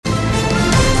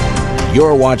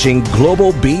You're watching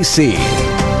Global BC.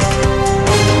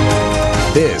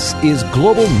 This is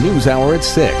Global News Hour at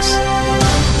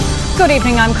 6. Good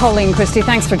evening, I'm Colleen Christie.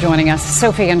 Thanks for joining us.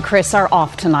 Sophie and Chris are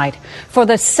off tonight. For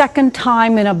the second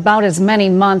time in about as many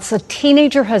months, a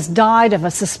teenager has died of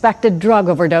a suspected drug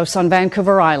overdose on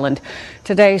Vancouver Island.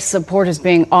 Today, support is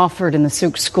being offered in the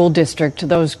Sault School District to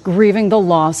those grieving the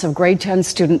loss of grade 10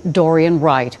 student Dorian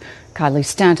Wright. Kylie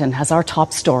Stanton has our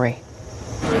top story.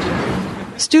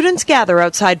 Students gather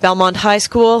outside Belmont High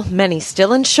School, many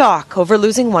still in shock over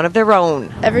losing one of their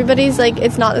own. Everybody's like,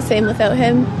 it's not the same without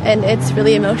him, and it's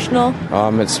really emotional.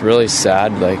 It's really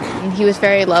sad. He was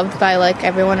very loved by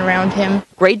everyone around him.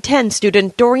 Grade 10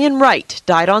 student Dorian Wright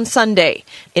died on Sunday.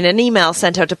 In an email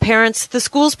sent out to parents, the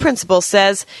school's principal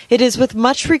says, "It is with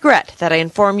much regret that I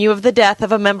inform you of the death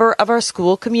of a member of our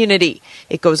school community."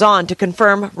 It goes on to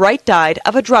confirm Wright died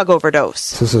of a drug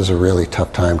overdose. This is a really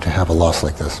tough time to have a loss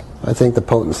like this. I think the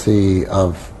potency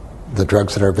of the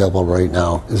drugs that are available right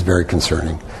now is very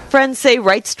concerning. Friends say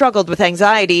Wright struggled with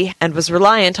anxiety and was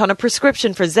reliant on a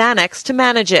prescription for Xanax to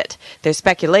manage it. There's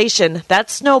speculation that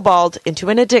snowballed into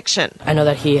an addiction. I know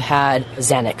that he had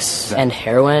Xanax and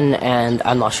heroin, and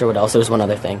I'm not sure what else. There was one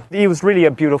other thing. He was really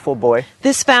a beautiful boy.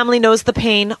 This family knows the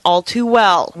pain all too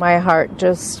well. My heart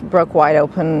just broke wide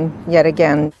open yet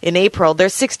again. In April, their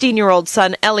 16-year-old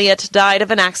son, Elliot, died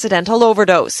of an accidental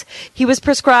overdose. He was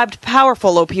prescribed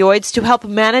powerful opioids to help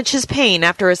manage his pain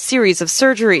after a series of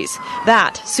surgeries.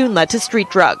 That soon led to street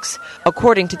drugs.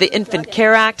 According to the Infant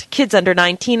Care Act, kids under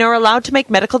 19 are allowed to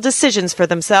make medical decisions for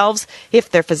themselves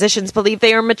if their physicians believe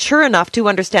they are mature enough to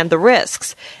understand the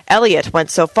risks. Elliot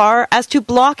went so far as to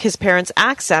block his parents'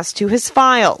 access to his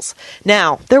files.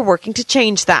 Now, they're working to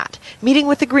change that, meeting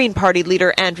with the Green Party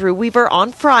leader Andrew Weaver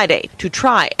on Friday to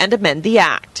try and amend the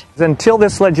act. Until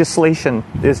this legislation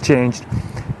is changed,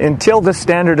 until the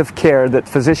standard of care that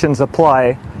physicians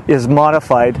apply is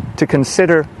modified to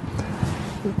consider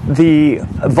the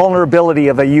vulnerability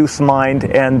of a youth's mind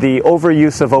and the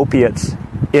overuse of opiates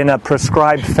in a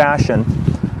prescribed fashion,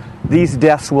 these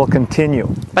deaths will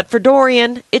continue. But for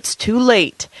Dorian, it's too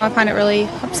late. I find it really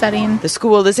upsetting. The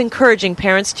school is encouraging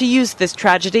parents to use this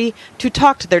tragedy to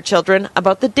talk to their children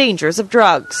about the dangers of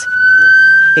drugs.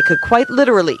 It could quite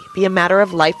literally be a matter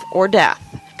of life or death.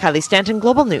 Kylie Stanton,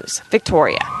 Global News,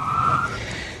 Victoria.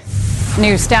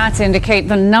 New stats indicate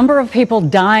the number of people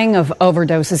dying of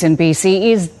overdoses in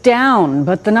BC is down,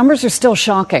 but the numbers are still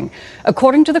shocking.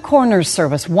 According to the Coroner's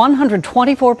Service,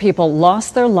 124 people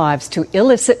lost their lives to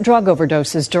illicit drug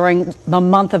overdoses during the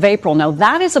month of April. Now,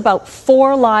 that is about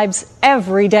 4 lives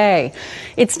every day.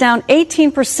 It's down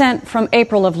 18% from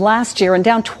April of last year and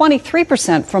down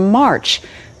 23% from March.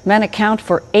 Men account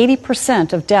for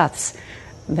 80% of deaths.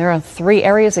 There are 3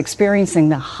 areas experiencing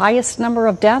the highest number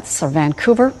of deaths are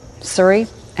Vancouver, Surrey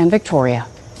and Victoria.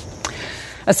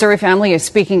 A Surrey family is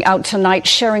speaking out tonight,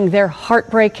 sharing their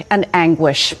heartbreak and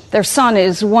anguish. Their son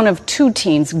is one of 2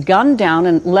 teens gunned down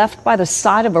and left by the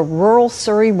side of a rural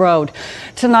Surrey road.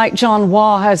 Tonight, John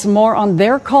Waugh has more on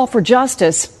their call for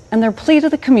justice and their plea to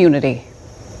the community.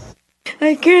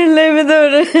 I can't live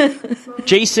without it.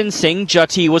 Jason Singh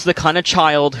Jati was the kind of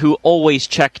child who always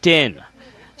checked in.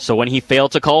 So when he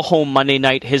failed to call home Monday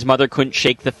night, his mother couldn't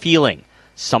shake the feeling.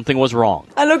 Something was wrong.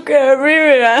 I look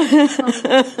everywhere.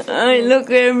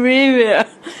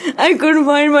 I couldn't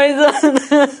find my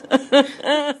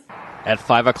son. At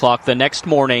 5 o'clock the next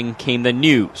morning came the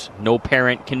news no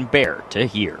parent can bear to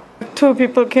hear. 2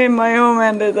 people came my home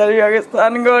and they said, your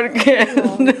son got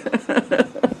killed.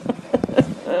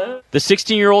 The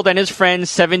 16-year-old and his friend,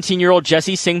 17-year-old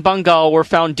Jesse Singh Bangal, were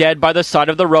found dead by the side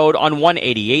of the road on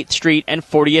 188th Street and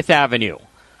 40th Avenue.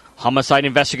 Homicide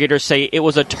investigators say it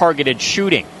was a targeted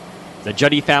shooting. The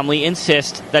Juddy family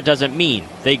insists that doesn't mean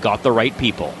they got the right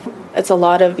people. It's a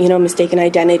lot of, mistaken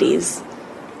identities,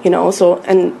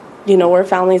 we're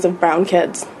families of brown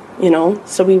kids,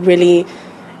 so we really,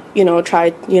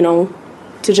 tried,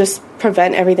 to just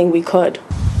prevent everything we could.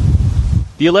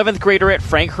 The 11th grader at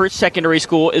Frank Hurst Secondary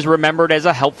School is remembered as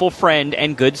a helpful friend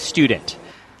and good student.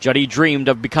 Juddy dreamed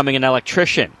of becoming an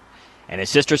electrician, and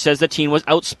his sister says the teen was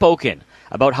outspoken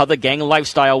about how the gang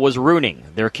lifestyle was ruining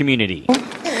their community.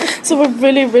 So we're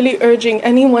really, really urging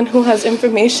anyone who has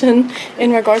information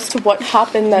in regards to what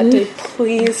happened that day,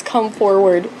 please come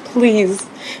forward, please.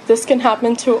 This can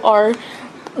happen to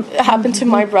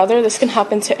my brother, this can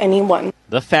happen to anyone.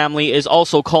 The family is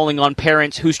also calling on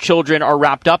parents whose children are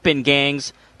wrapped up in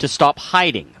gangs to stop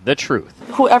hiding the truth.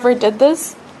 Whoever did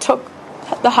this took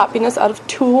the happiness out of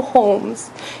 2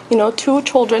 homes, 2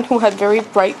 children who had very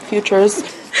bright futures.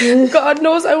 God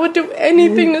knows I would do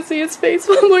anything to see his face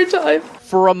one more time.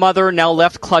 for a mother now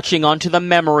left clutching onto the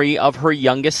memory of her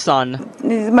youngest son.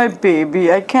 This is my baby.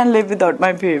 I can't live without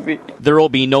my baby. There will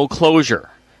be no closure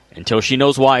until she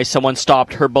knows why someone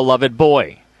stopped her beloved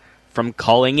boy from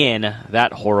calling in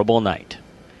that horrible night.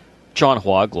 John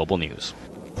Hua, Global News.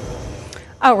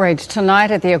 Outrage tonight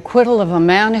at the acquittal of a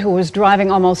man who was driving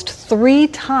almost 3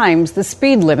 times the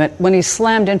speed limit when he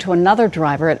slammed into another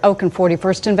driver at Oak and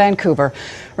 41st in Vancouver.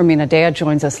 Romina Dea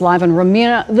joins us live. And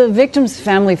Romina, the victim's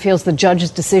family feels the judge's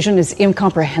decision is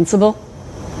incomprehensible.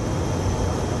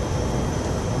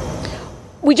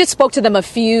 We just spoke to them a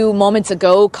few moments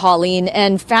ago, Colleen,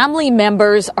 and family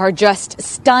members are just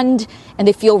stunned and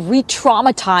they feel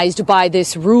re-traumatized by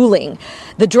this ruling.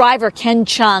 The driver, Ken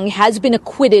Chung, has been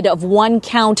acquitted of 1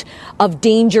 count of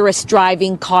dangerous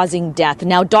driving causing death.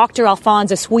 Now, Dr.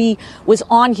 Alphonse Asui was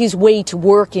on his way to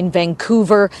work in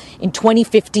Vancouver in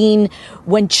 2015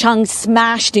 when Chung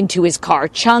smashed into his car.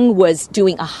 Chung was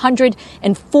doing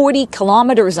 140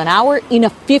 kilometers an hour in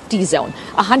a 50 zone,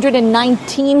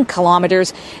 119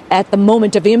 kilometers at the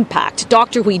moment of impact.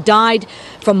 Dr. Hui died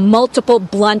from multiple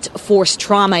blunt force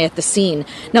trauma at the scene.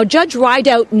 Now, Judge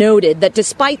Rideout noted that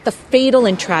despite the fatal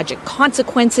and tragic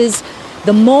consequences,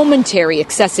 the momentary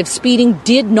excessive speeding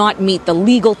did not meet the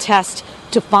legal test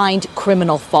to find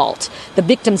criminal fault. The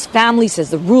victim's family says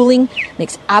the ruling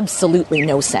makes absolutely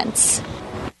no sense.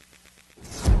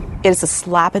 It is a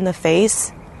slap in the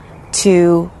face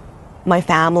to my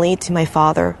family, to my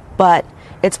father, but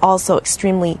it's also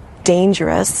extremely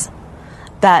dangerous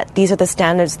that these are the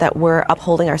standards that we're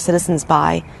upholding our citizens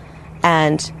by,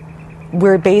 and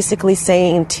we're basically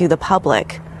saying to the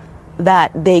public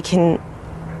that they can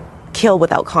kill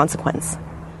without consequence.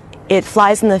 It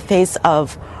flies in the face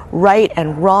of right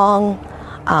and wrong,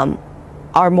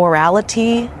 our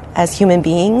morality as human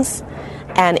beings,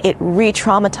 and it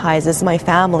re-traumatizes my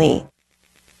family.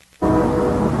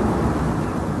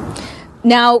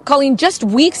 Now, Colleen, just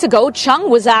weeks ago, Chung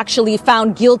was actually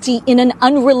found guilty in an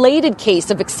unrelated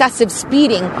case of excessive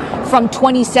speeding from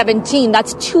 2017.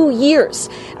 That's 2 years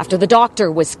after the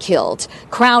doctor was killed.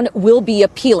 Crown will be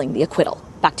appealing the acquittal.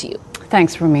 Back to you.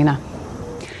 Thanks, Romina.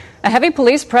 A heavy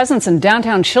police presence in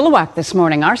downtown Chilliwack this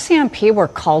morning. RCMP were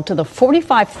called to the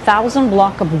 45,000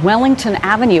 block of Wellington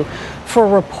Avenue for a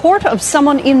report of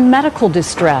someone in medical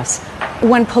distress.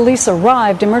 When police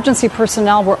arrived, emergency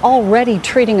personnel were already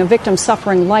treating a victim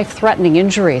suffering life-threatening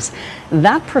injuries.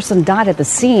 That person died at the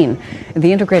scene.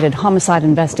 The Integrated Homicide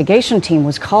Investigation Team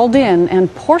was called in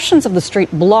and portions of the street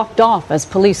blocked off as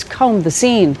police combed the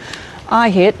scene.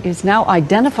 IHIT is now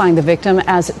identifying the victim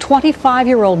as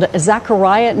 25-year-old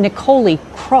Zachariah Nicoli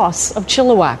Cross of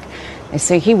Chilliwack. They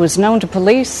say he was known to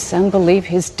police and believe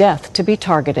his death to be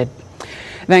targeted.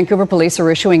 Vancouver police are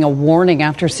issuing a warning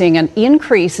after seeing an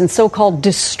increase in so-called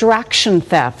distraction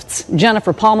thefts.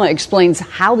 Jennifer Palma explains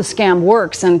how the scam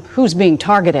works and who's being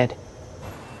targeted.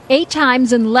 8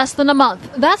 times in less than a month.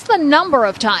 That's the number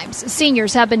of times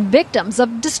seniors have been victims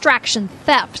of distraction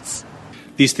thefts.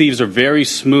 These thieves are very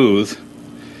smooth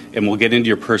and will get into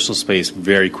your personal space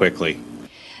very quickly.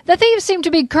 The thieves seem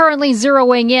to be currently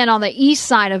zeroing in on the east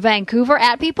side of Vancouver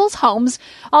at people's homes,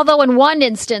 although in one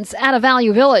instance at a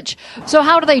Value Village. So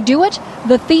how do they do it?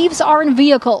 The thieves are in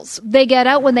vehicles. They get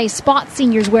out when they spot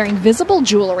seniors wearing visible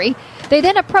jewelry. They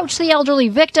then approach the elderly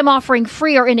victim offering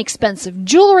free or inexpensive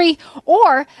jewelry,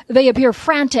 or they appear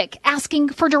frantic, asking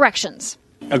for directions.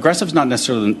 Aggressive is not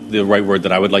necessarily the right word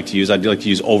that I would like to use. I'd like to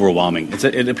use overwhelming.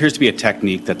 It appears to be a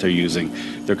technique that they're using.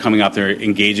 They're coming up, they're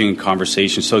engaging in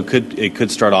conversation, so it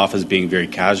could start off as being very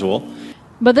casual.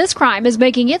 But this crime is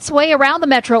making its way around the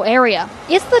metro area.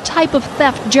 It's the type of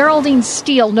theft Geraldine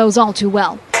Steele knows all too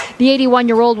well. The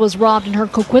 81-year-old was robbed in her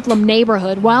Coquitlam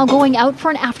neighborhood while going out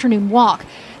for an afternoon walk.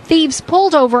 Thieves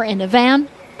pulled over in a van,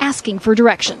 asking for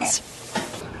directions.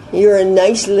 You're a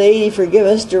nice lady for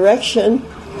giving us direction.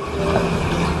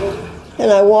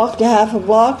 And I walked a half a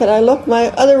block and I look, my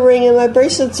other ring and my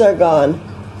bracelets are gone.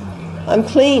 I'm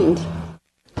cleaned.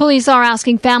 Police are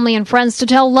asking family and friends to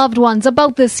tell loved ones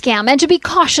about this scam and to be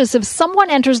cautious if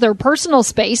someone enters their personal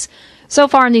space. So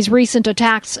far in these recent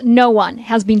attacks, no one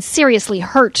has been seriously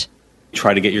hurt. You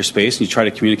try to get your space and you try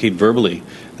to communicate verbally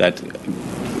that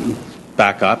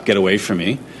back up, get away from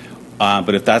me.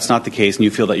 But if that's not the case and you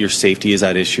feel that your safety is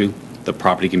at issue, the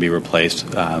property can be replaced.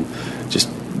 Just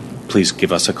please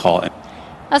give us a call.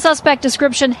 A suspect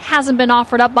description hasn't been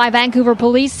offered up by Vancouver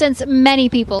police since many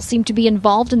people seem to be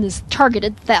involved in this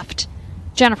targeted theft.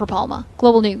 Jennifer Palma,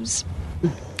 Global News.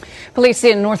 Police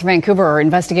in North Vancouver are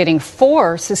investigating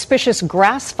 4 suspicious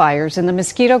grass fires in the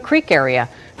Mosquito Creek area.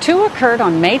 2 occurred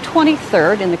on May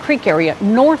 23rd in the creek area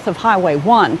north of Highway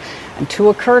 1, and 2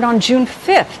 occurred on June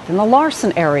 5th in the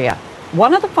Larson area.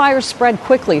 One of the fires spread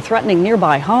quickly, threatening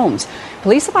nearby homes.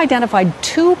 Police have identified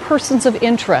 2 persons of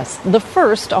interest. The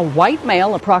first, a white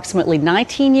male, approximately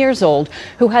 19 years old,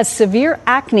 who has severe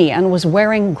acne and was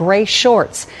wearing gray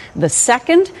shorts. The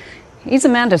second, he's a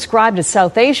man described as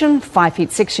South Asian, 5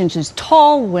 feet 6 inches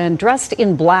tall, when dressed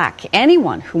in black.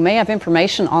 Anyone who may have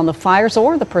information on the fires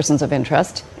or the persons of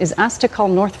interest is asked to call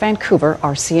North Vancouver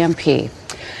RCMP.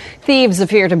 Thieves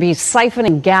appear to be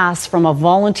siphoning gas from a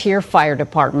volunteer fire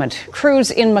department. Crews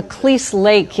in Macleese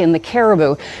Lake in the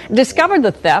Caribou discovered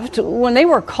the theft when they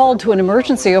were called to an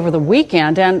emergency over the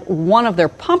weekend and one of their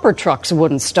pumper trucks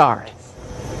wouldn't start.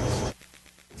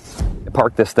 I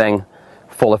parked this thing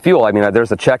full of fuel. I mean,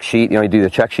 there's a check sheet. You do the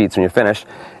check sheets when you're finished.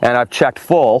 And I've checked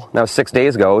full. That was 6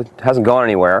 days ago. It hasn't gone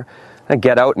anywhere. I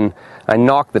get out and I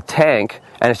knock the tank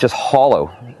and it's just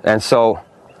hollow. And so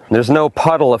there's no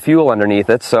puddle of fuel underneath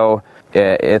it, so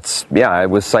it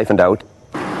was siphoned out.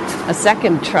 A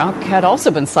second truck had also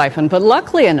been siphoned, but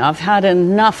luckily enough had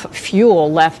enough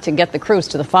fuel left to get the crews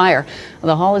to the fire.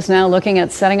 The Hall is now looking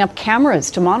at setting up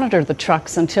cameras to monitor the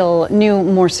trucks until new,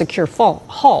 more secure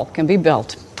haul can be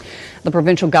built. The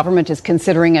provincial government is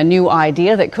considering a new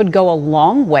idea that could go a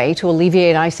long way to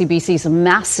alleviate ICBC's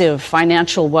massive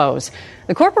financial woes.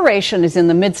 The corporation is in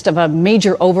the midst of a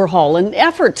major overhaul, an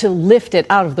effort to lift it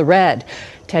out of the red.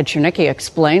 Ted Chernicki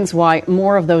explains why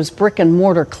more of those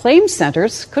brick-and-mortar claim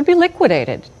centres could be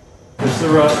liquidated.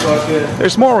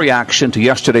 There's more reaction to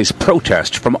yesterday's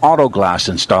protest from auto glass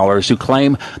installers who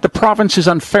claim the province is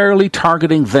unfairly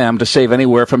targeting them to save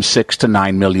anywhere from $6 to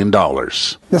 $9 million. The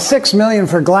 $6 million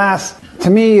for glass,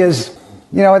 to me, is,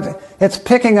 it's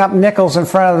picking up nickels in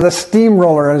front of the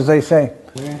steamroller, as they say.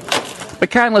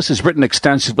 McCandless has written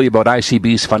extensively about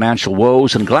ICB's financial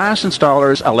woes, and glass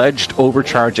installers' alleged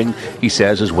overcharging, he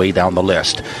says, is way down the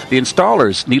list. The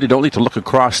installers needed only to look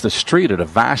across the street at a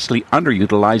vastly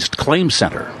underutilized claim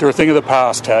center. They're a thing of the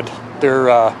past, Ted.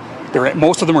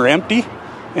 Most of them are empty,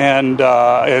 and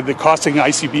they're costing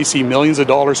ICBC millions of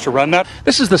dollars to run that.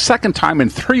 This is the second time in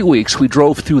 3 weeks we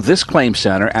drove through this claim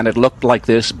center, and it looked like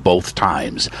this both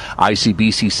times.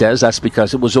 ICBC says that's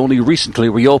because it was only recently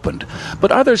reopened.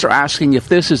 But others are asking if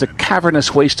this is a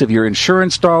cavernous waste of your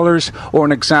insurance dollars or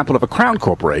an example of a Crown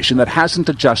corporation that hasn't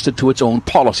adjusted to its own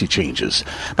policy changes.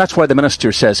 That's why the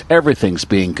minister says everything's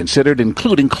being considered,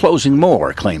 including closing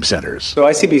more claim centers. So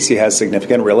ICBC has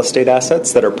significant real estate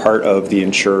assets that are part of the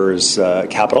insurer's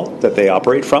capital that they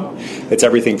operate from. It's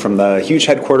everything from the huge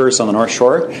headquarters on the North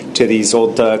Shore to these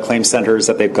old claim centres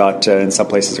that they've got in some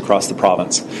places across the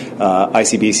province.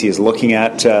 ICBC is looking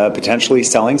at potentially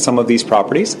selling some of these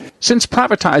properties. Since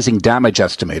privatizing damage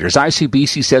estimators,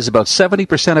 ICBC says about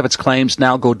 70% of its claims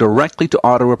now go directly to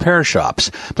auto repair shops.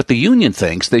 But the union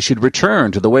thinks they should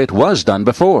return to the way it was done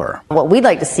before. What we'd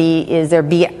like to see is there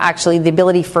be actually the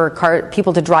ability for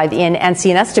people to drive in and see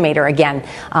an estimator again.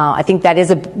 I think that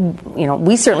is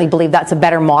we certainly believe that's a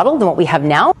better model than what we have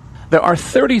now. There are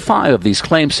 35 of these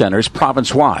claim centers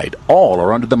province-wide. All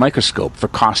are under the microscope for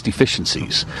cost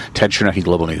efficiencies. Ted Chernicki,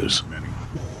 Global News.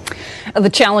 The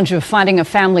challenge of finding a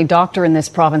family doctor in this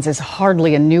province is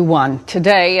hardly a new one.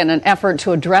 Today, in an effort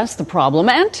to address the problem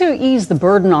and to ease the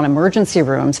burden on emergency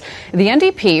rooms, the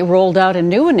NDP rolled out a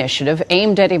new initiative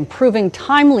aimed at improving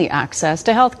timely access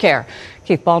to health care.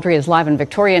 Keith Baldry is live in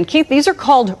Victoria. And Keith, these are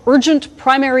called urgent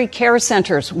primary care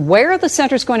centres. Where are the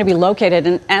centres going to be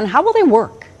located and how will they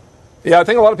work? Yeah, I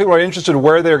think a lot of people are interested in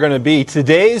where they're going to be.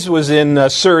 Today's was in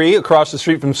Surrey, across the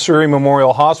street from Surrey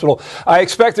Memorial Hospital. I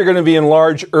expect they're going to be in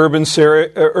large urban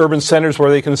centers where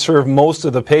they can serve most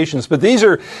of the patients. But these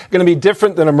are going to be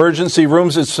different than emergency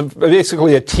rooms. It's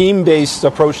basically a team-based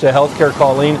approach to healthcare,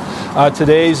 Colleen.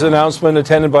 Today's announcement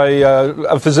attended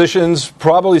by physicians,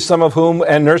 probably some of whom,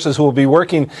 and nurses who will be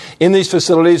working in these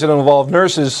facilities that involve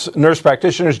nurses, nurse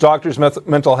practitioners, doctors,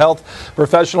 mental health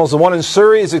professionals. The one in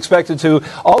Surrey is expected to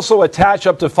also attach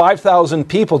up to 5,000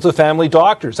 people to family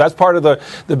doctors. That's part of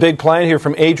the big plan here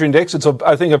from Adrian Dix. It's,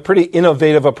 I think, a pretty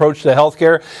innovative approach to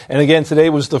healthcare. And again, today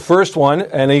was the first one.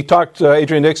 And he talked,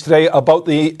 Adrian Dix, today about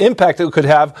the impact it could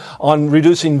have on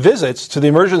reducing visits to the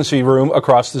emergency room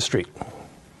across the street.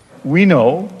 We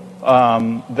know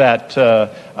that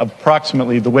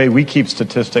approximately, the way we keep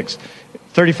statistics,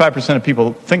 35% of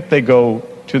people think they go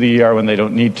to the ER when they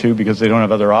don't need to because they don't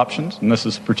have other options. And this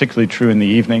is particularly true in the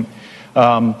evening.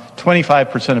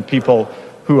 25% of people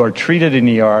who are treated in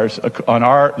ERs on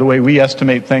the way we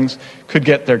estimate things could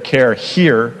get their care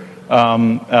here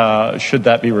should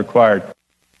that be required.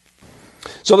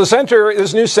 So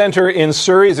this new centre in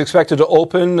Surrey is expected to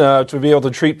open to be able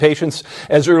to treat patients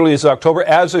as early as October,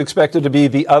 as expected to be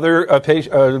the other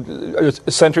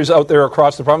centres out there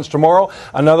across the province. Tomorrow,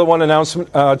 another one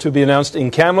to be announced in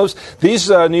Kamloops. These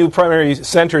new primary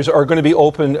centres are going to be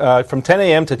open from 10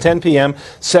 a.m. to 10 p.m.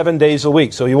 7 days a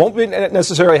week. So you won't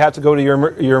necessarily have to go to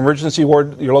your emergency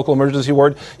ward, your local emergency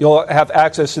ward. You'll have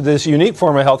access to this unique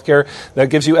form of healthcare that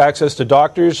gives you access to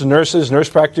doctors, nurses, nurse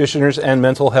practitioners, and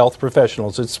mental health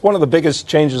professionals. It's one of the biggest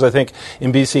changes, I think,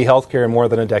 in BC healthcare in more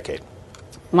than a decade.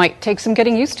 Might take some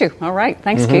getting used to. All right.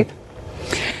 Thanks, Keith.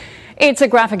 It's a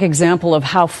graphic example of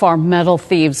how far metal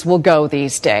thieves will go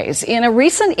these days. In a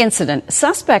recent incident,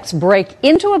 suspects break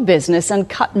into a business and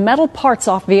cut metal parts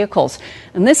off vehicles.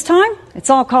 And this time, it's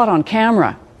all caught on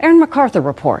camera. Aaron MacArthur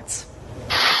reports.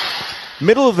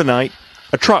 Middle of the night,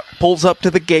 a truck pulls up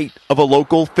to the gate of a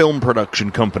local film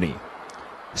production company.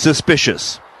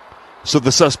 Suspicious. So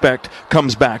the suspect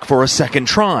comes back for a second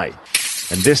try,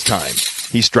 and this time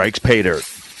he strikes pay dirt.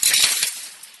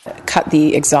 Cut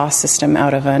the exhaust system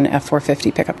out of an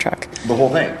F450 pickup truck. The whole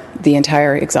thing? The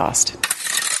entire exhaust.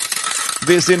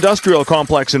 This industrial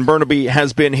complex in Burnaby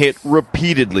has been hit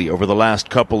repeatedly over the last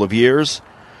couple of years.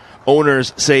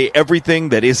 Owners say everything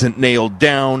that isn't nailed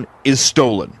down is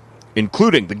stolen,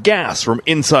 including the gas from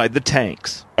inside the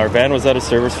tanks. Our van was out of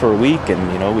service for a week,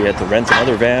 and we had to rent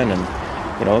another van, and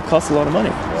it costs a lot of money.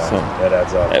 Yeah, so that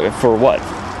adds up. For what?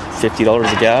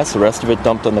 $50 of gas, the rest of it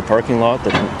dumped on the parking lot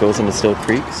that goes into Still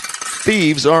Creek.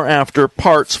 Thieves are after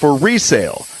parts for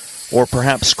resale or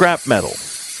perhaps scrap metal.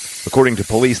 According to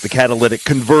police, the catalytic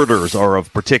converters are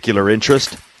of particular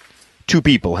interest. 2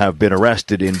 people have been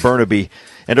arrested in Burnaby,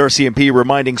 and RCMP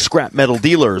reminding scrap metal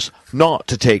dealers not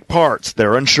to take parts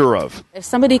they're unsure of. If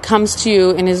somebody comes to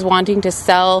you and is wanting to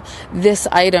sell this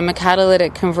item, a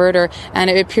catalytic converter, and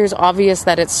it appears obvious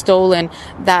that it's stolen,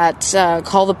 that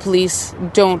call the police,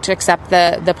 don't accept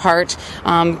the part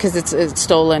because it's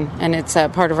stolen and it's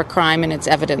part of a crime and it's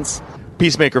evidence.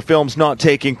 Peacemaker Films not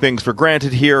taking things for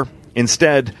granted here.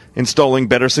 Instead, installing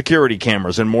better security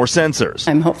cameras and more sensors.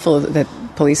 I'm hopeful that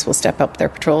police will step up their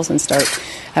patrols and start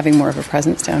having more of a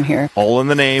presence down here. All in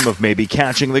the name of maybe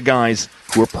catching the guys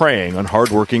who are preying on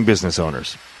hardworking business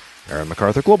owners. Aaron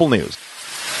MacArthur, Global News.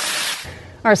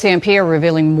 RCMP are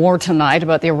revealing more tonight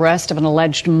about the arrest of an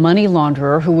alleged money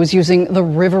launderer who was using the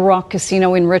River Rock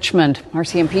Casino in Richmond.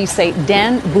 RCMP say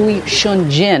Dan Bui Shun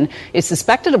Jin is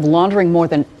suspected of laundering more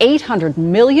than $800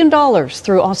 million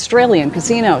through Australian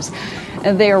casinos.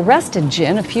 And they arrested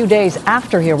Jin a few days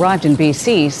after he arrived in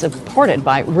BC, supported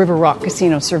by River Rock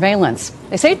Casino surveillance.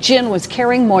 They say Jin was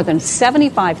carrying more than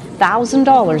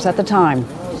 $75,000 at the time.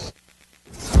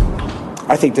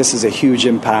 I think this is a huge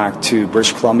impact to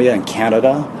British Columbia and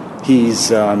Canada. He's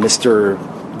Mr.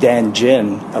 Dan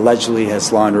Jin allegedly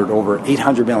has laundered over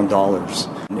 $800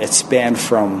 million. It spanned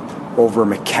from over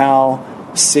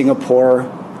Macau, Singapore,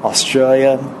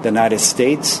 Australia, the United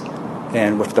States,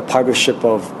 and with the partnership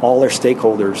of all their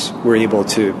stakeholders, we're able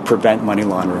to prevent money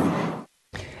laundering.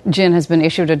 Jin has been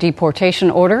issued a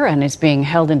deportation order and is being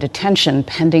held in detention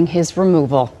pending his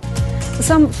removal.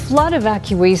 Some flood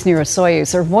evacuees near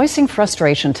Osoyoos are voicing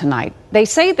frustration tonight. They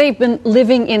say they've been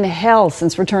living in hell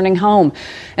since returning home.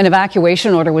 An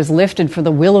evacuation order was lifted for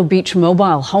the Willow Beach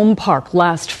Mobile Home Park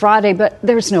last Friday, but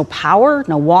there's no power,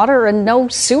 no water, and no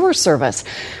sewer service.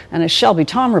 And as Shelby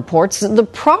Tom reports, the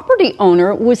property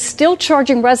owner was still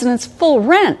charging residents full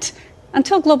rent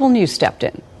until Global News stepped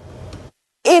in.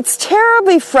 It's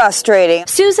terribly frustrating.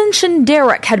 Susan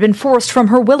Shinderek had been forced from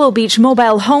her Willow Beach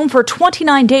mobile home for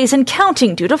 29 days and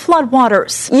counting due to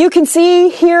floodwaters. You can see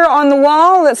here on the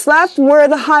wall that's left where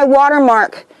the high water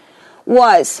mark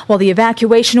was. While the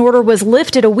evacuation order was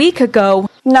lifted a week ago,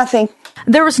 nothing.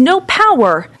 There was no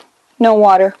power. No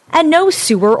water. And no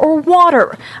sewer or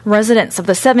water. Residents of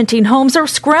the 17 homes are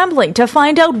scrambling to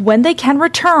find out when they can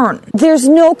return. There's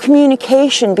no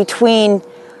communication between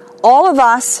all of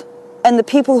us and the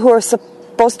people who are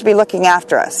supposed to be looking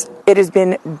after us. It has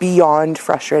been beyond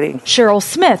frustrating. Cheryl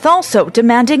Smith also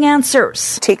demanding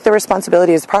answers. Take the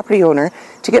responsibility as a property owner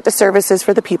to get the services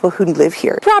for the people who live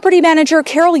here. Property manager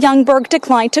Carol Youngberg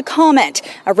declined to comment.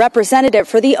 A representative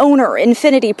for the owner,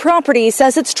 Infinity Properties,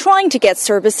 says it's trying to get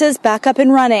services back up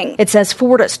and running. It says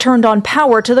Fortis turned on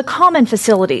power to the common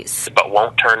facilities, but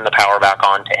won't turn the power back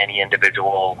on to any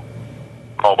individual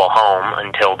mobile home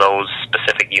until those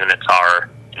specific units are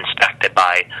inspected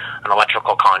by an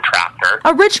electrical contractor.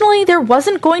 Originally, there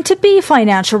wasn't going to be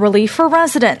financial relief for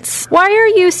residents. Why are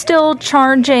you still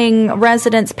charging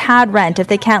residents pad rent if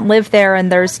they can't live there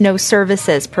and there's no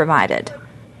services provided?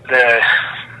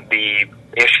 The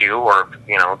issue, or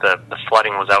the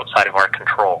flooding was outside of our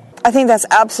control. I think that's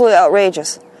absolutely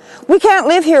outrageous. We can't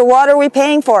live here. What are we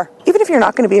paying for? Even if you're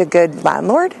not going to be a good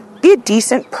landlord, be a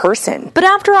decent person. But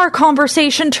after our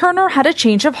conversation, Turner had a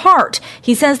change of heart.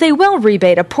 He says they will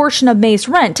rebate a portion of May's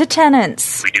rent to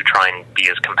tenants. We do try and be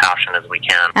as compassionate as we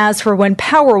can. As for when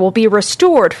power will be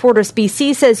restored,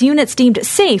 FortisBC says units deemed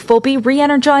safe will be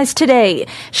re-energized today.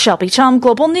 Shelby Chum,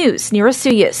 Global News, near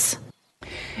Osoyoos.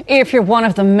 If you're one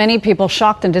of the many people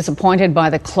shocked and disappointed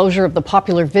by the closure of the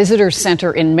popular visitor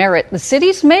centre in Merritt, the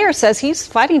city's mayor says he's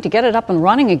fighting to get it up and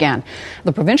running again.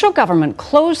 The provincial government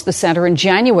closed the centre in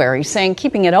January, saying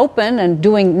keeping it open and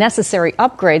doing necessary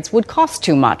upgrades would cost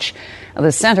too much.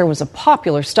 The centre was a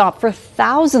popular stop for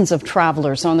thousands of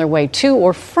travellers on their way to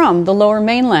or from the Lower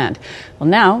Mainland. Well,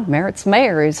 now Merritt's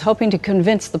mayor is hoping to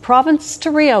convince the province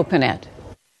to reopen it.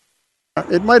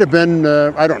 It might have been,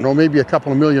 maybe a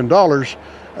couple of $1 million.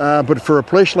 But for a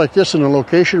place like this in a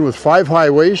location with 5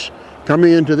 highways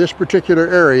coming into this particular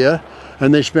area,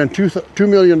 and they spent $2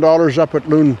 million up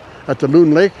at the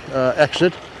Loon Lake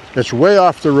exit, it's way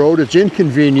off the road, it's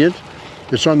inconvenient,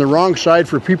 it's on the wrong side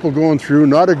for people going through,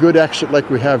 not a good exit like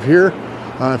we have here.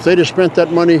 If they'd have spent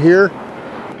that money here,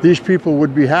 these people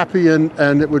would be happy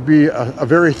and it would be a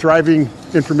very thriving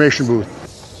information booth.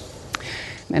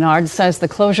 Menard says the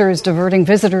closure is diverting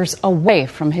visitors away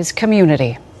from his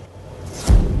community.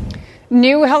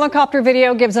 New helicopter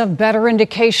video gives a better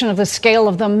indication of the scale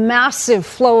of the massive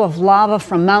flow of lava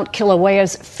from Mount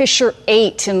Kilauea's Fissure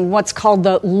 8 in what's called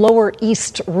the Lower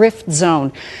East Rift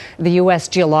Zone. The U.S.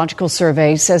 Geological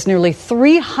Survey says nearly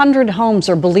 300 homes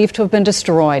are believed to have been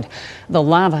destroyed. The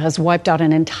lava has wiped out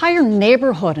an entire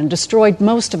neighborhood and destroyed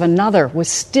most of another, with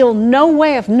still no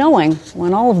way of knowing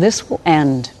when all of this will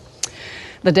end.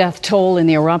 The death toll in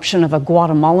the eruption of a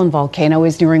Guatemalan volcano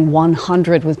is nearing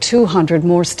 100, with 200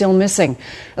 more still missing.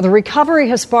 The recovery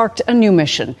has sparked a new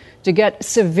mission to get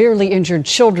severely injured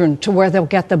children to where they'll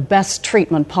get the best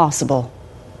treatment possible.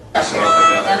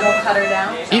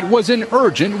 It was an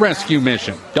urgent rescue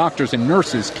mission. Doctors and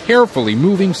nurses carefully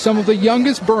moving some of the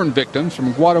youngest burn victims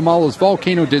from Guatemala's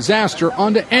volcano disaster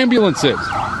onto ambulances.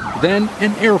 Then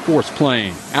an Air Force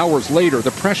plane. Hours later, the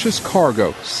precious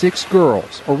cargo, 6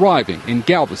 girls, arriving in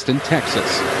Galveston,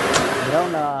 Texas.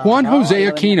 Juan Jose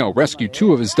Aquino rescued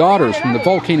 2 of his daughters from the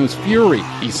volcano's fury.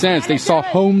 He says they saw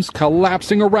homes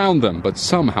collapsing around them, but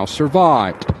somehow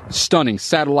survived. Stunning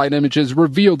satellite images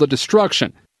reveal the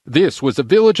destruction. This was the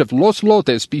village of Los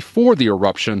Lotes before the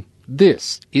eruption.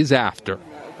 This is after.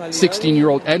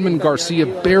 16-year-old Edmund Garcia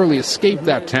barely escaped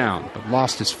that town, but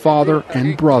lost his father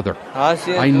and brother.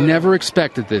 I never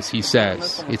expected this, he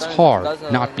says. It's hard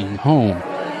not being home.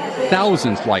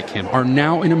 Thousands like him are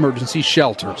now in emergency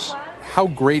shelters. How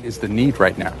great is the need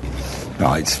right now?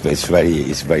 No, it's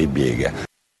very big.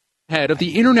 Head of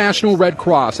the International Red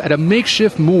Cross at a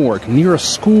makeshift morgue near a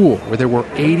school where there were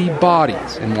 80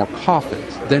 bodies and more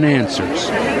coffins than answers.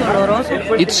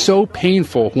 It's so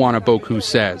painful, Juana Boku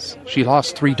says. She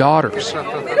lost 3 daughters.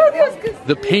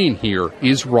 The pain here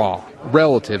is raw.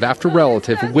 Relative after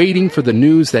relative waiting for the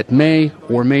news that may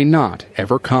or may not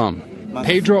ever come.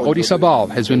 Pedro Orizabal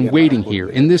has been waiting here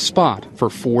in this spot for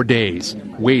 4 days,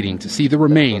 waiting to see the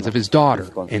remains of his daughter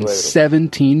and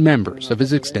 17 members of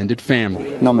his extended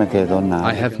family.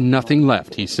 I have nothing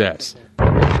left, he says.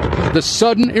 The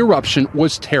sudden eruption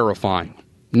was terrifying.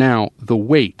 Now the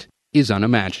wait is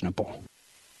unimaginable.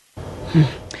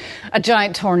 A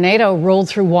giant tornado rolled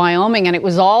through Wyoming, and it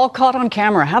was all caught on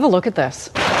camera. Have a look at this.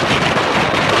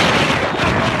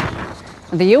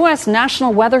 The U.S.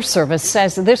 National Weather Service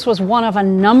says this was one of a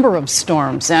number of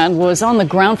storms and was on the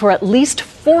ground for at least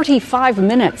 45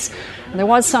 minutes. There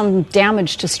was some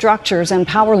damage to structures and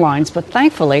power lines, but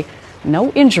thankfully,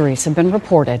 no injuries have been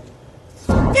reported.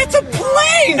 It's a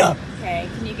plane! Okay,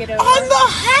 can you get over? On the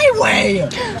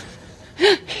highway!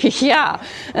 Yeah,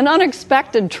 an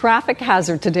unexpected traffic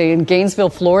hazard today in Gainesville,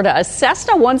 Florida. A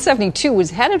Cessna 172 was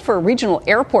headed for a regional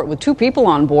airport with 2 people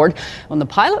on board when the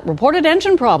pilot reported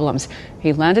engine problems.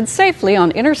 He landed safely on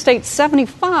Interstate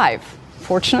 75.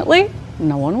 Fortunately,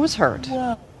 no one was hurt.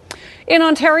 In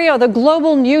Ontario, the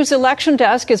Global News election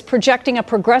desk is projecting a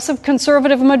progressive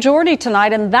Conservative majority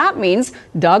tonight, and that means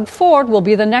Doug Ford will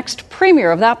be the next premier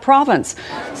of that province.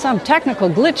 Some technical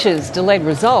glitches delayed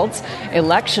results.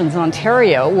 Elections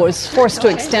Ontario was forced to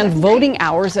extend voting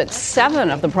hours at 7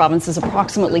 of the province's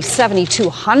approximately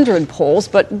 7,200 polls,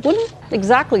 but wouldn't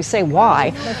exactly say why.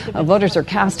 Voters are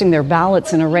casting their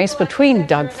ballots in a race between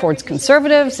Doug Ford's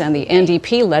Conservatives and the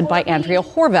NDP led by Andrea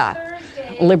Horwath.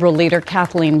 Liberal leader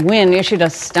Kathleen Wynne issued a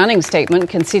stunning statement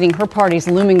conceding her party's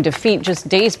looming defeat just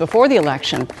days before the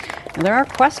election. And there are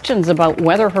questions about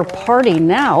whether her party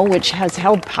now, which has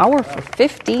held power for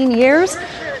 15 years,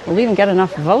 will even get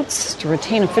enough votes to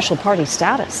retain official party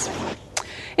status.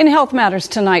 In Health Matters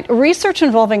tonight, research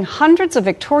involving hundreds of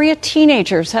Victoria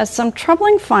teenagers has some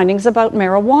troubling findings about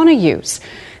marijuana use.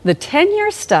 The 10-year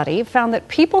study found that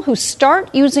people who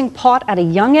start using pot at a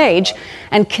young age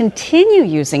and continue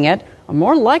using it are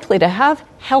more likely to have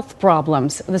health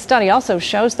problems. The study also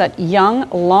shows that young,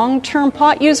 long-term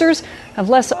pot users have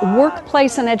less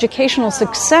workplace and educational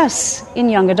success in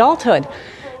young adulthood.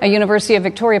 A University of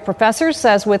Victoria professor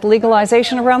says with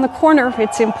legalization around the corner,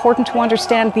 it's important to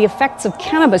understand the effects of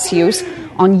cannabis use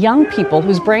on young people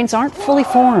whose brains aren't fully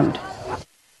formed.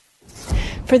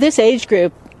 For this age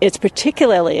group, it's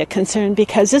particularly a concern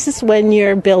because this is when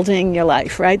you're building your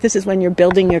life, right? This is when you're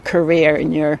building your career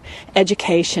and your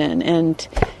education, and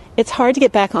it's hard to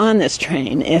get back on this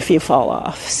train if you fall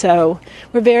off. So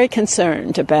we're very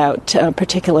concerned about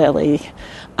particularly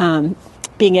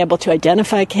being able to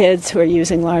identify kids who are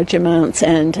using large amounts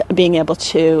and being able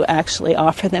to actually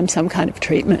offer them some kind of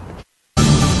treatment.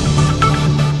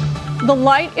 The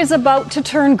light is about to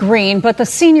turn green, but the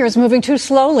senior is moving too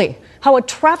slowly. How a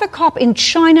traffic cop in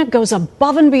China goes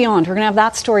above and beyond. We're going to have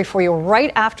that story for you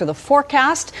right after the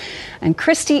forecast. And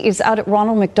Christy is out at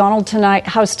Ronald McDonald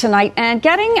House tonight and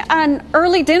getting an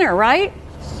early dinner, right?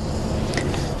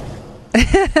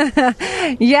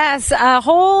 Yes, a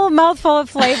whole mouthful of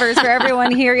flavors for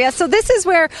everyone here. Yes, so this is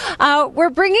where we're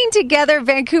bringing together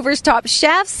Vancouver's top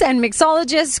chefs and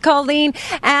mixologists, Colleen,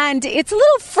 and it's a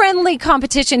little friendly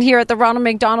competition here at the Ronald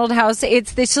McDonald House.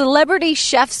 It's the Celebrity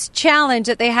Chefs Challenge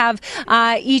that they have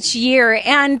each year,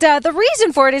 and the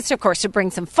reason for it is, of course, to bring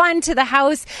some fun to the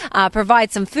house,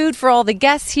 provide some food for all the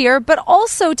guests here, but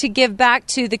also to give back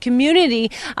to the community,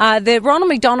 the Ronald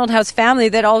McDonald House family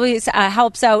that always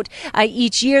helps out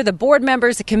each year, the board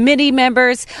members, the committee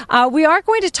members. We are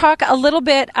going to talk a little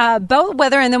bit about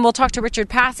weather, and then we'll talk to Richard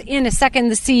Pass in a second,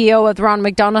 the CEO of the Ronald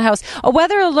McDonald House. A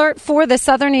weather alert for the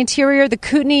southern interior, the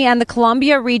Kootenay and the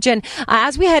Columbia region.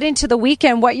 As we head into the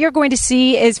weekend, what you're going to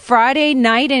see is Friday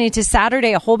night and into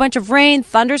Saturday, a whole bunch of rain,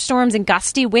 thunderstorms, and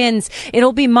gusty winds.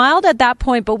 It'll be mild at that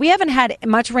point, but we haven't had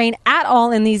much rain at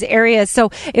all in these areas,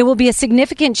 so it will be a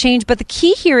significant change. But the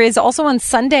key here is also on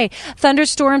Sunday,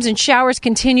 thunderstorms and showers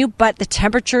continue, but the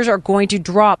temperatures are going to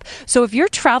drop. So if you're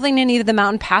traveling any of the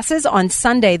mountain passes on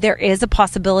Sunday, there is a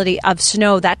possibility of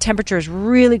snow. That temperature is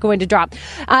really going to drop.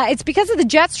 It's because of the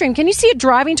jet stream. Can you see it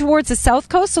driving towards the south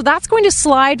coast? So that's going to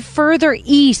slide further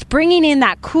east, bringing in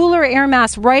that cooler air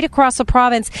mass right across the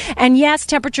province. And yes,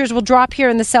 temperatures will drop here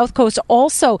in the south coast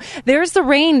also. There's the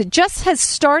rain that just has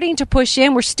starting to push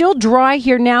in. We're still dry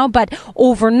here now, but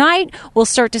overnight we'll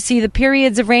start to see the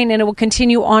periods of rain, and it will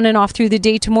continue on and off through the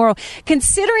day tomorrow.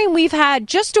 Considering we've had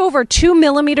just over 2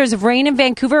 millimeters of rain in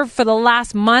Vancouver for the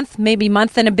last month, maybe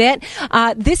month and a bit,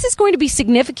 this is going to be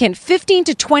significant. 15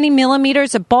 to 20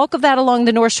 millimeters, a bulk of that along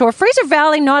the North Shore. Fraser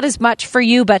Valley, not as much for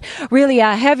you, but really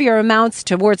heavier amounts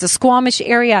towards the Squamish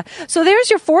area. So there's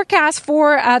your forecast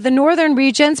for the northern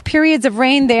regions, periods of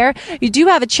rain there. You do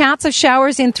have a chance of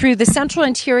showers in through the central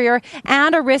interior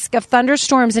and a risk of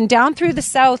thunderstorms, and down through the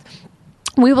south,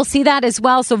 we will see that as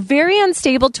well. So very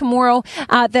unstable tomorrow.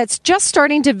 That's just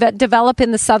starting to develop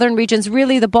in the southern regions.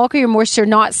 Really, the bulk of your moisture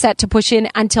not set to push in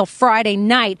until Friday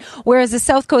night, whereas the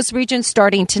south coast region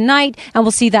starting tonight, and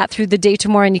we'll see that through the day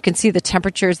tomorrow. And you can see the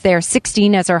temperatures there,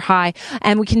 16 as our high.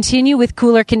 And we continue with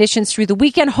cooler conditions through the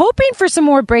weekend, hoping for some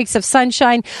more breaks of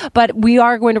sunshine, but we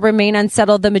are going to remain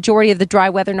unsettled. The majority of the dry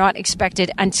weather not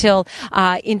expected until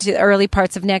into the early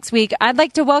parts of next week. I'd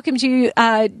like to welcome to you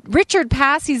Richard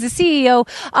Pass. He's the CEO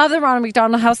of the Ronald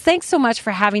McDonald House. Thanks so much for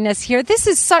having us here. This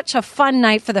is such a fun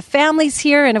night for the families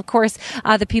here, and of course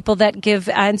the people that give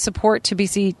and support to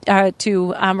BC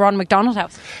to Ronald McDonald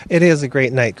House. It is a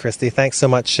great night, Christy. Thanks so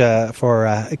much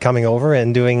for coming over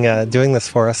and doing this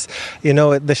for us. You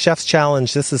know, the Chef's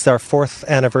Challenge, this is our 4th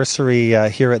anniversary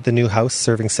here at the new house,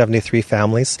 serving 73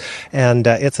 families, and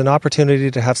it's an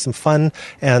opportunity to have some fun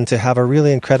and to have a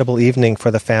really incredible evening for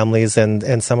the families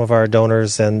and some of our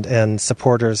donors and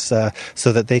supporters,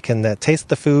 so that they can taste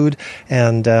the food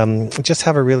and just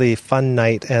have a really fun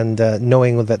night, and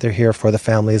knowing that they're here for the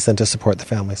families and to support the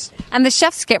families. And the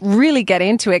chefs really get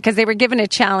into it because they were given a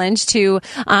challenge to,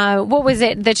 what was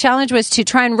it? The challenge was to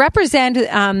try and represent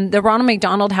the Ronald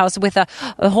McDonald House with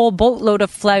a whole boatload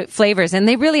of flavors, and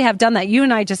they really have done that. You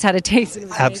and I just had a taste.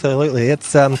 Absolutely.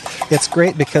 It's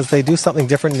great because they do something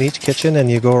different in each kitchen, and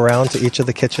you go around to each of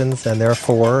the kitchens, and there are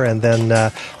 4, and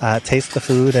then taste the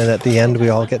food, and at the end we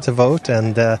all get to vote,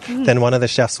 and then one of the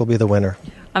chefs will be the winner.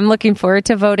 I'm looking forward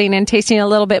to voting and tasting a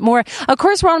little bit more. Of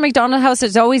course, Ronald McDonald House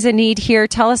is always a need here.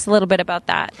 Tell us a little bit about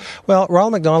that. Well,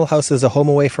 Ronald McDonald House is a home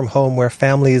away from home where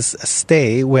families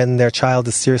stay when their child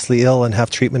is seriously ill and have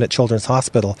treatment at Children's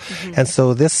Hospital. Mm-hmm. And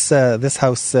so this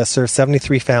house serves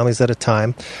 73 families at a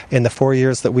time. In the 4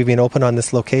 years that we've been open on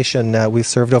this location, we've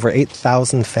served over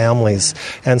 8,000 families.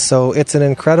 And so it's an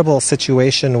incredible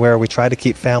situation where we try to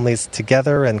keep families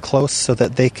together and close so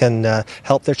that they can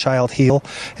help their child heal.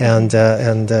 And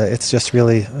it's just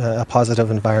really a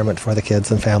positive environment for the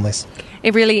kids and families.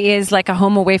 It really is like a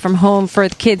home away from home for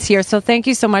the kids here. So thank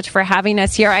you so much for having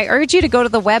us here. I urge you to go to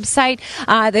the website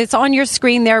that's on your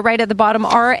screen there right at the bottom,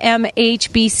 rmhbc.ca.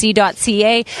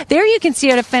 There you can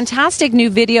see a fantastic new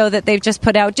video that they've just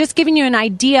put out, just giving you an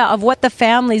idea of what the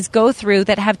families go through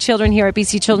that have children here at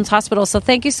BC Children's Hospital. So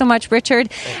thank you so much,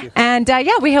 Richard. And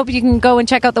we hope you can go and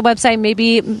check out the website,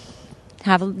 maybe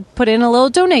put in a little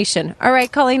donation. All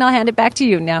right, Colleen, I'll hand it back to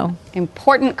you now.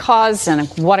 Important cause, and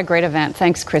what a great event.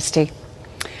 Thanks, Christy.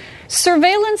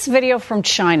 Surveillance video from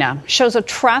China shows a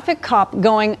traffic cop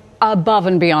going above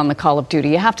and beyond the call of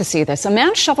duty. You have to see this. A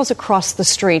man shuffles across the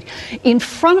street in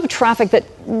front of traffic that,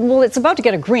 it's about to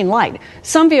get a green light.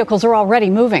 Some vehicles are already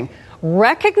moving.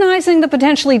 Recognizing the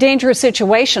potentially dangerous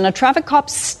situation, a traffic cop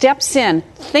steps in.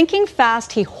 Thinking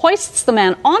fast, he hoists the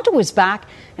man onto his back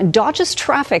and dodges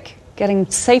traffic,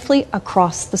 getting safely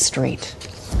across the street.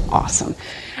 Awesome.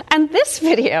 And this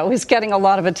video is getting a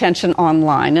lot of attention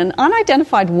online. An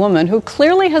unidentified woman who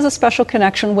clearly has a special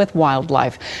connection with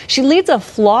wildlife. She leads a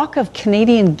flock of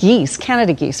Canada geese,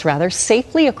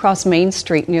 safely across Main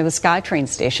Street near the SkyTrain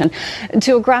station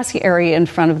to a grassy area in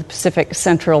front of the Pacific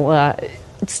Central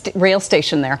rail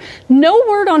station there. No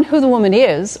word on who the woman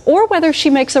is or whether she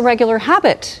makes a regular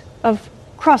habit of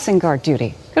crossing guard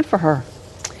duty. Good for her.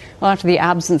 Well, after the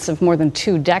absence of more than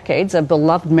 2 decades, a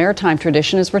beloved maritime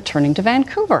tradition is returning to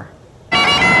Vancouver.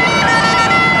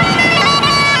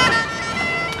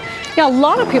 Yeah, a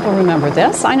lot of people remember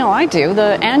this. I know I do.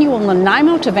 The annual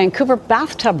Nanaimo to Vancouver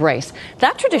bathtub race.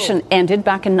 That tradition ended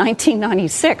back in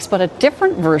 1996, but a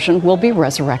different version will be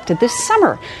resurrected this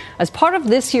summer. As part of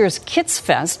this year's Kits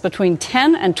Fest, between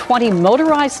 10 and 20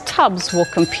 motorized tubs will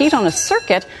compete on a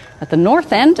circuit at the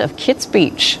north end of Kits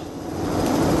Beach.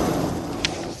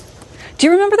 Do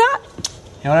you remember that?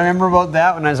 You know what I remember about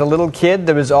that? When I was a little kid,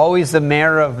 there was always the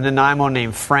mayor of Nanaimo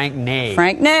named Frank Ney.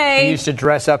 Frank Ney. He used to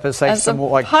dress up as some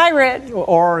a pirate.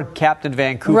 Or Captain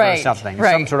Vancouver or something.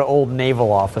 Right. Some sort of old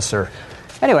naval officer.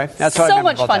 Anyway, that's how I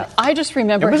remember so much fun. That. I just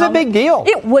remember it was a big deal.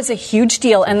 It was a huge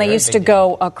deal, and they used to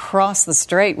go across the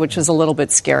strait, which was a little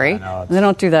bit scary. They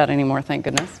don't do that anymore, thank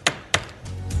goodness.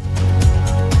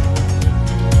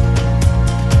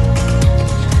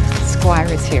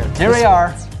 Squire is here. Here we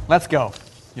are. Let's go.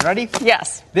 You ready?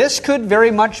 Yes. This could very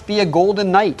much be a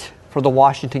golden night for the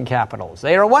Washington Capitals.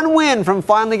 They are one win from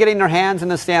finally getting their hands in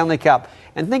the Stanley Cup.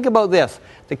 And think about this.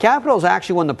 The Capitals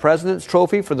actually won the President's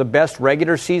Trophy for the best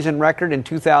regular season record in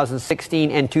 2016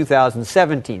 and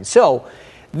 2017. So,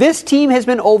 this team has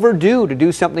been overdue to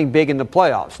do something big in the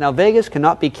playoffs. Now, Vegas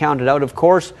cannot be counted out, of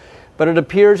course, but it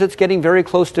appears it's getting very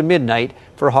close to midnight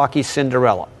for hockey's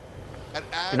Cinderella.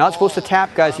 You're not supposed to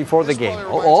tap guys before the game.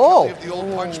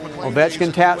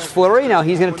 Ovechkin taps Fleury. Now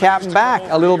he's going to tap him back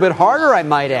a little bit harder, I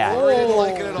might add.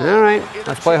 All right,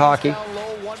 let's play hockey.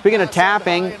 Speaking of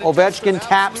tapping, Ovechkin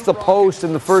taps the post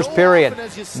in the first period.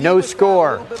 No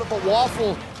score.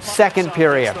 Second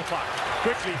period.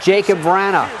 Jacob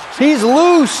Vrana. He's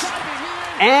loose.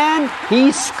 And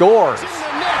he scores.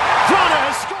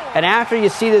 And after you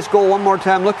see this goal one more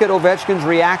time, look at Ovechkin's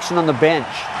reaction on the bench.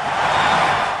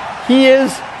 He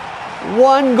is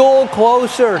one goal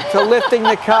closer to lifting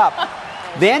the cup.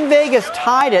 Then Vegas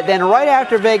tied it. Then right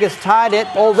after Vegas tied it,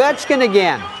 Ovechkin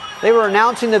again. They were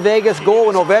announcing the Vegas goal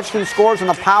when Ovechkin scores on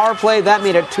a power play. That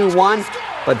made it 2-1.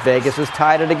 But Vegas has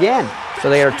tied it again. So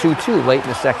they are 2-2 late in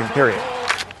the second period.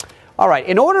 All right,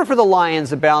 in order for the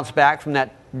Lions to bounce back from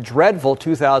that dreadful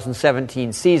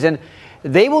 2017 season,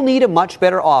 they will need a much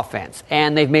better offense,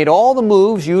 and they've made all the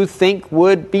moves you think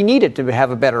would be needed to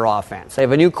have a better offense. They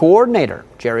have a new coordinator,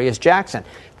 Jarius Jackson,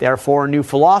 therefore a new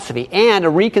philosophy, and a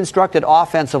reconstructed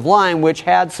offensive line which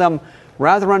had some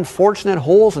rather unfortunate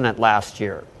holes in it last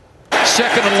year.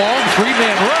 Second and long,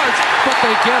 3-man rush, but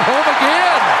they get home again.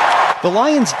 The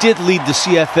Lions did lead the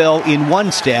CFL in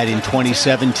one stat in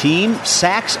 2017,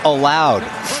 sacks allowed,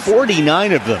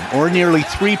 49 of them, or nearly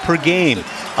 3 per game.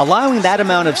 Allowing that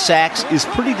amount of sacks is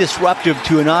pretty disruptive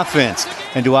to an offense.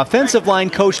 And to offensive line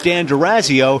coach Dan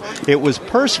D'Orazio, it was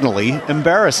personally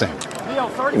embarrassing.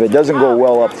 If it doesn't go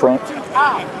well up front,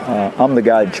 I'm the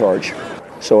guy in charge.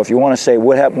 So if you want to say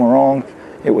what happened wrong,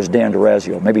 it was Dan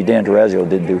Durazio. Maybe Dan Durazio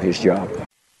didn't do his job.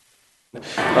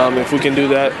 If we can do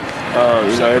that,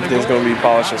 everything's going to be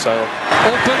polished and silent.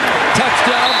 Open,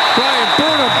 touchdown, Brian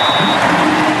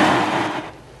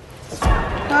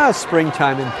Burnham.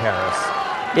 Springtime in Paris.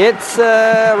 It's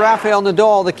Rafael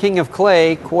Nadal, the king of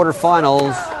clay,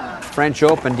 quarterfinals, French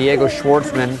Open. Diego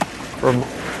Schwartzman from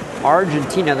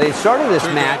Argentina. They started this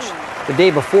match the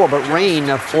day before, but rain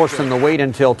forced them to wait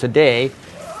until today.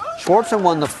 Schwartzman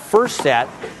won the first set.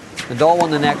 Nadal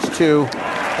won the next two.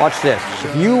 Watch this.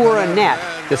 If you were a net,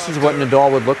 this is what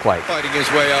Nadal would look like. Fighting his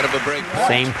way out of a break.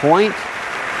 Same point.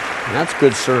 And that's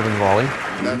good serve and volley.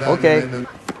 Okay.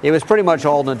 It was pretty much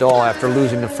all Nadal after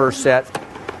losing the first set.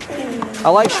 I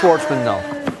like Schwartzman, though.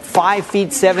 5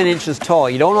 feet 7 inches tall.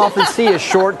 You don't often see a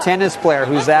short tennis player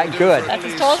who's that good. That's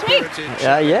as tall as me.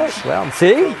 Yes. Well,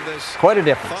 see? Quite a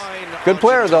difference. Good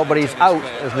player, though, but he's out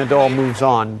as Nadal moves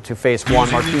on to face Juan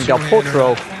Martín del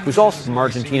Potro, who's also from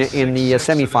Argentina, in the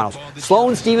semifinals.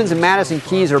 Sloane Stephens and Madison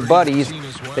Keys are buddies.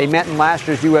 They met in last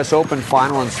year's U.S. Open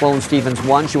final, and Sloane Stephens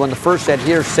won. She won the first set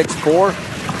here, 6-4.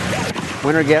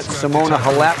 Winner gets Simona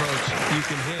Halep.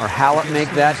 Or Halep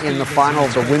make that in the final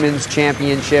of the Women's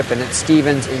Championship, and it's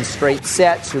Stephens in straight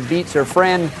sets who beats her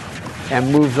friend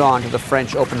and moves on to the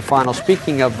French Open final.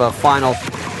 Speaking of finals,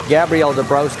 Gabrielle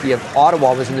Dabrowski of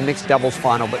Ottawa was in the mixed doubles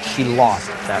final, but she lost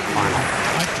that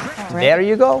final. Right. There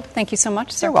you go. Thank you so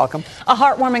much, sir. You're welcome. A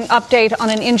heartwarming update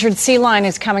on an injured sea lion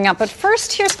is coming up, but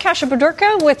first, here's Kasia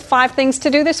Budurka with 5 things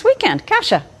to do this weekend.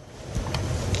 Kasia.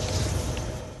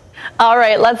 All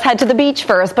right, let's head to the beach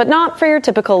first, but not for your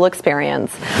typical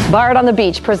experience. Bard on the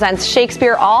Beach presents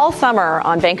Shakespeare all summer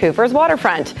on Vancouver's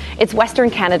waterfront. It's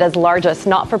Western Canada's largest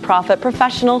not-for-profit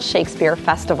professional Shakespeare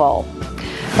festival.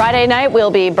 Friday night, we'll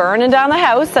be burning down the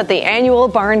house at the annual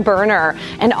Barn Burner,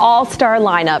 an all-star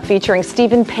lineup featuring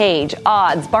Stephen Page,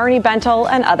 Odds, Barney Bentel,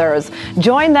 and others.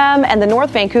 Join them and the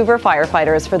North Vancouver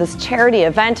firefighters for this charity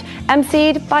event,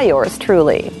 emceed by yours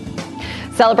truly.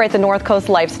 Celebrate the North Coast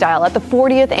lifestyle at the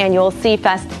 40th Annual Sea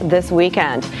Fest this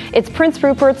weekend. It's Prince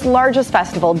Rupert's largest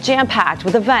festival, jam-packed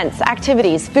with events,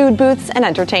 activities, food booths, and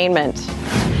entertainment.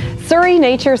 Surrey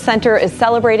Nature Centre is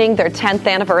celebrating their 10th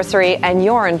anniversary, and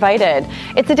you're invited.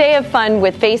 It's a day of fun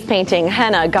with face painting,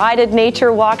 henna, guided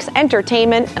nature walks,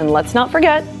 entertainment, and let's not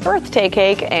forget birthday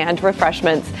cake and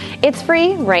refreshments. It's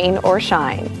free, rain or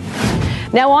shine.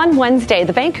 Now on Wednesday,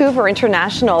 the Vancouver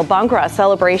International Bhangra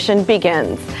celebration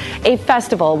begins. A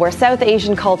festival where South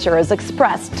Asian culture is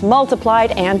expressed,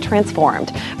 multiplied, and transformed.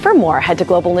 For more, head to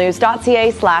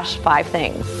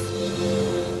globalnews.ca/5things.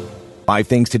 5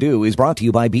 Things to Do is brought to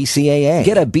you by BCAA.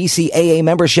 Get a BCAA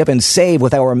membership and save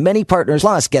with our many partners.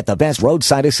 Plus, get the best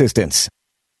roadside assistance.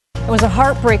 It was a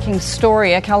heartbreaking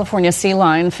story. A California sea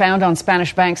lion found on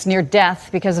Spanish Banks near death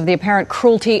because of the apparent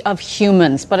cruelty of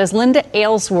humans. But as Linda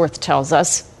Aylesworth tells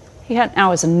us, he now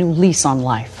has a new lease on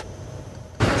life.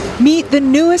 Meet the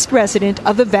newest resident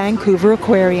of the Vancouver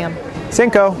Aquarium.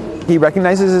 Cinco. He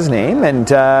recognizes his name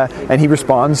and he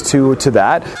responds to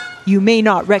that. You may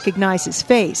not recognize his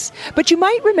face, but you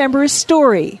might remember his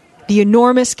story. The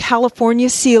enormous California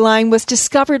sea lion was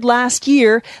discovered last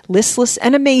year, listless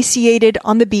and emaciated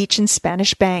on the beach in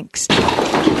Spanish Banks,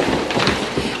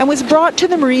 and was brought to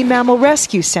the Marine Mammal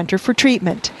Rescue Center for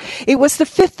treatment. It was the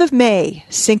 5th of May,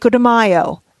 Cinco de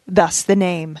Mayo, thus the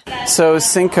name. So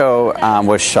Cinco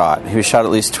was shot. He was shot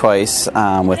at least twice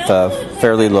with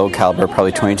fairly low caliber,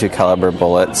 probably .22 caliber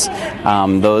bullets.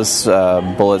 Those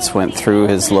bullets went through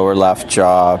his lower left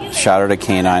jaw, shattered a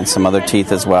canine, some other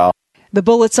teeth as well. The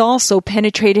bullets also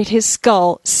penetrated his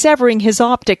skull, severing his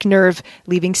optic nerve,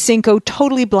 leaving Cinco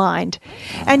totally blind.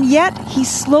 And yet, he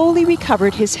slowly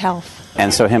recovered his health.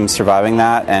 And so him surviving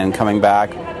that and coming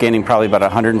back, gaining probably about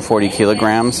 140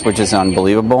 kilograms, which is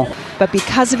unbelievable. But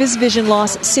because of his vision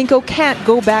loss, Cinco can't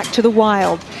go back to the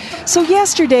wild. So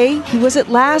yesterday, he was at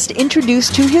last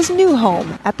introduced to his new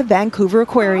home at the Vancouver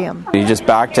Aquarium. He just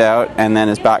backed out, and then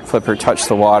his back flipper touched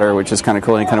the water, which is kind of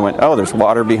cool. And he kind of went, oh, there's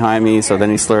water behind me. So then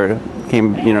he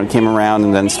came around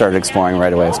and then started exploring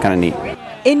right away. It's kind of neat.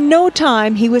 In no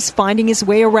time, he was finding his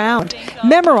way around,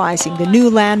 memorizing the new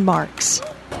landmarks.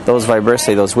 Those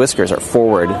vibrissae, those whiskers, are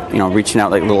forward, reaching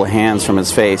out like little hands from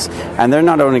his face. And they're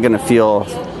not only going to feel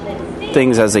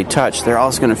things as they touch, they're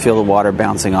also going to feel the water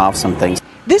bouncing off some things.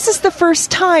 This is the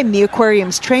first time the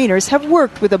aquarium's trainers have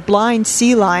worked with a blind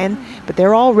sea lion, but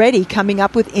they're already coming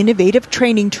up with innovative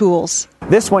training tools.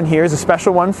 This one here is a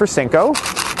special one for Cinco.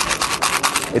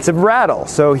 It's a rattle,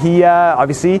 so he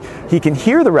obviously he can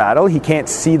hear the rattle, he can't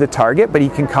see the target, but he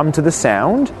can come to the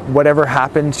sound. Whatever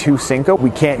happened to Cinco,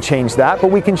 we can't change that,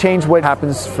 but we can change what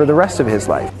happens for the rest of his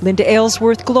life. Linda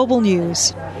Aylesworth, Global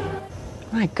News.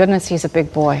 My goodness, he's a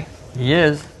big boy. He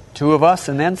is. Two of us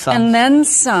and then some. And then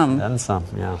some. Then some,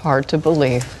 yeah. Hard to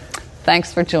believe.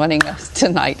 Thanks for joining us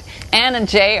tonight. Ann and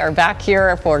Jay are back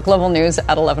here for Global News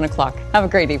at 11 o'clock. Have a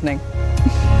great evening.